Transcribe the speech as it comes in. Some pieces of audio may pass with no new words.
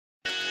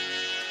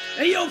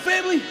Hey yo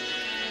family,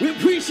 we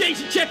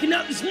appreciate you checking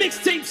out this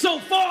mixtape so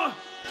far.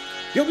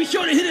 Yo, be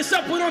sure to hit us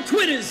up on our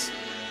Twitters.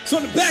 It's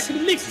on the back of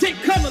the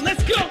mixtape cover.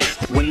 Let's go.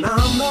 When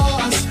I'm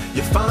lost,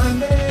 you find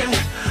me.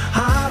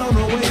 I don't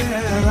know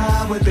where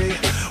I would be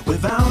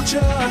without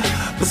you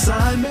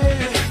beside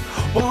me,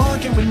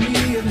 walking with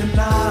me in the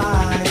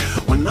night.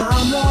 When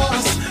I'm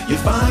lost, you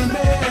find me.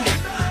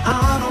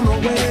 I don't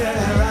know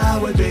where I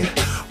would be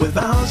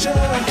without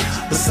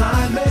you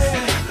beside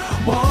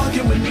me,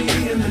 walking with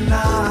me in the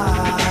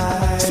night.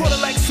 Sorta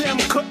like Sam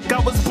Cooke, I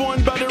was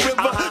born by the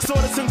river.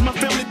 Sorta since my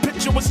family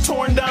picture was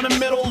torn down the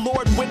middle.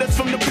 Lord with us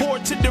from the poor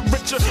to the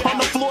richer. On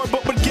the floor,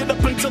 but would get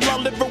up until our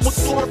liver was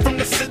sore from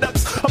the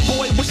sit-ups. A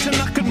boy wishing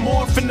I could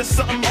morph into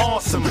something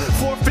awesome.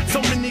 Forfeit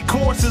so many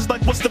courses,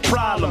 like what's the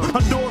problem?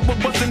 Adored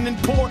what wasn't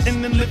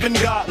important and living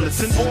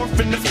godless. An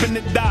orphan that's been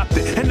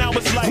adopted. And now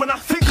it's like, when I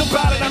think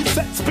about it, I'm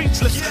set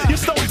speechless. You're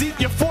so deep,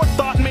 your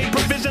forethought made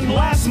provision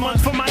last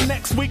month for my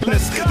next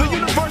weakness. The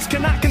universe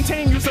cannot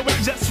contain you, so it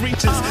just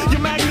reaches.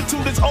 Your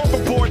magnitude is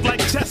overboard like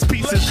chess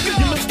pieces.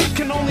 Your mystique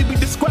can only be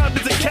described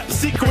as a kept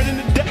secret in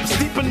the depths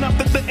deep enough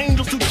that the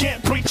angels who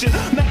can't preach it.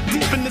 Not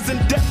deep in his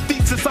in-depth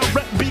thesis. I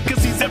rep B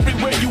cause he's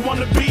everywhere you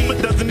wanna be,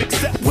 but doesn't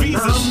accept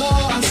visas. When I'm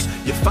lost,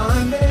 you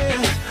find me.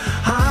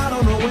 I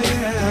don't know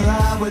where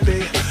I would be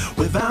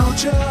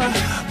without you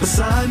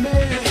beside me,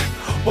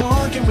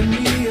 walking with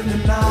me in the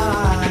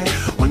night.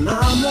 When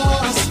I'm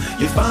lost,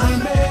 you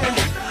find me.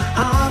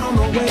 I don't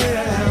know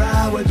where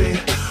I would be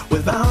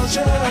without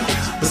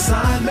you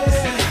beside me,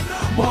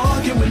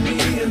 walking with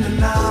me in the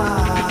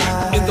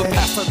night. In the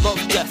past I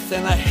loved death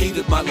and I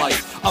hated my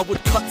life. I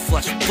would cut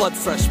flesh, blood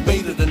fresh,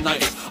 made it a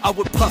knife. I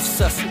would puff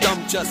cess, dumb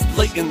jest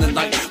late in the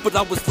night. But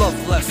I was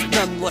loveless,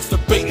 nonetheless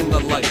debating the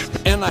light.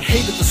 And I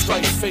hated the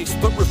striped face,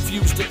 but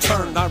refused to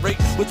turn. Irate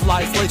with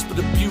lies laced, but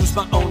abused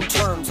my own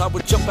terms. I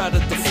would jump out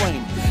at the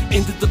flame,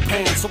 into the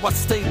pain. So I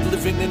stayed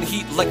living in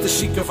heat like the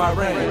Sheik of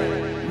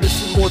Iran.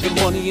 Missing more than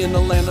money in a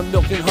land of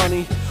milk and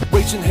honey.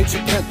 Raging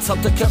hatred pent up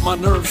that kept my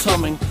nerves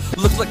humming.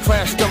 Looked like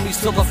crash dummies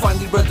till I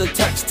finally read the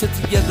text. Till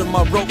the end of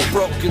my rope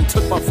broke and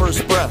took my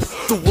first breath.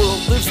 The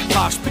world lives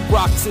posh, pick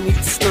rocks and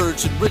eat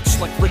sturgeon. Rich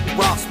like Rick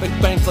Ross, make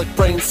bank like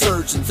brain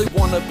surgeons. They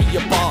wanna be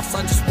a boss,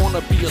 I just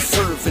wanna be a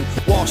servant.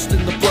 Washed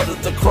in the blood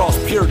of the cross,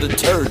 pure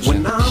detergent.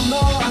 When I'm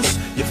lost,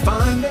 you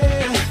find me.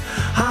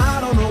 I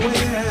don't know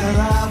where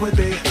I would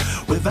be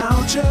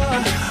without you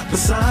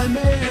beside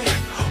me,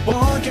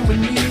 walking with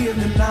me in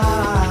the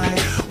night.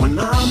 When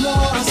I'm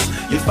lost,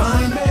 you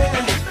find me.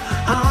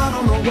 I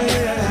don't know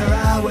where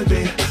I would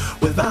be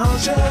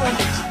without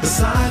you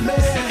beside me,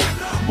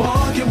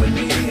 walking with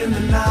me in the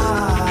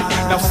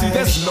night. Now see,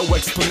 there's no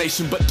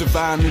explanation but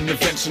divine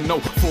intervention. No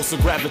force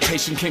of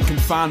gravitation can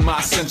confine my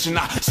ascension.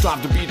 I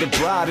strive to be the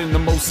bride in the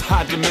most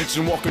high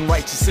dimension. Walking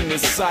righteous in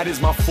this sight is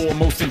my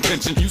foremost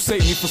intention. You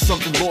save me for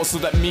something, Lord, so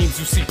that means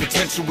you see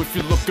potential. If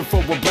you're looking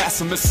for a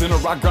blasphemous sinner,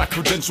 I got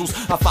credentials.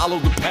 I follow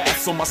the path,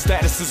 so my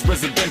status is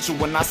residential.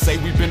 When I say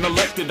we've been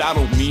elected, I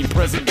don't mean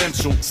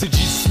presidential. See,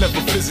 Jesus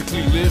never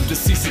physically lived to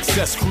see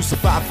success.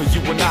 Crucified for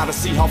you and I to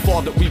see how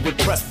far that we would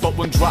press. But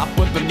when dropped,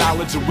 but the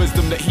knowledge and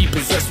wisdom that he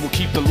possessed will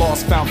keep the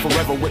lost found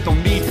forever, with no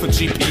need for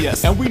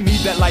GPS. And we need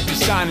that light to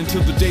shine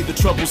until the day the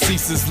trouble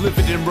ceases. Live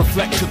it and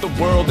reflect to the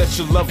world that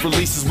your love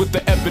releases. With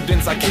the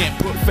evidence, I can't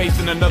put faith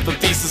in another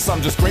thesis.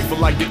 I'm just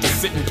grateful I get to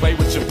sit and play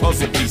with your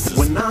puzzle pieces.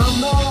 When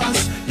I'm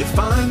lost, you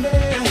find me.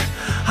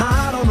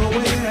 I don't know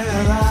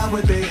where I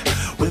would be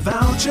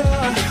without you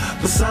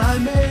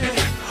beside me,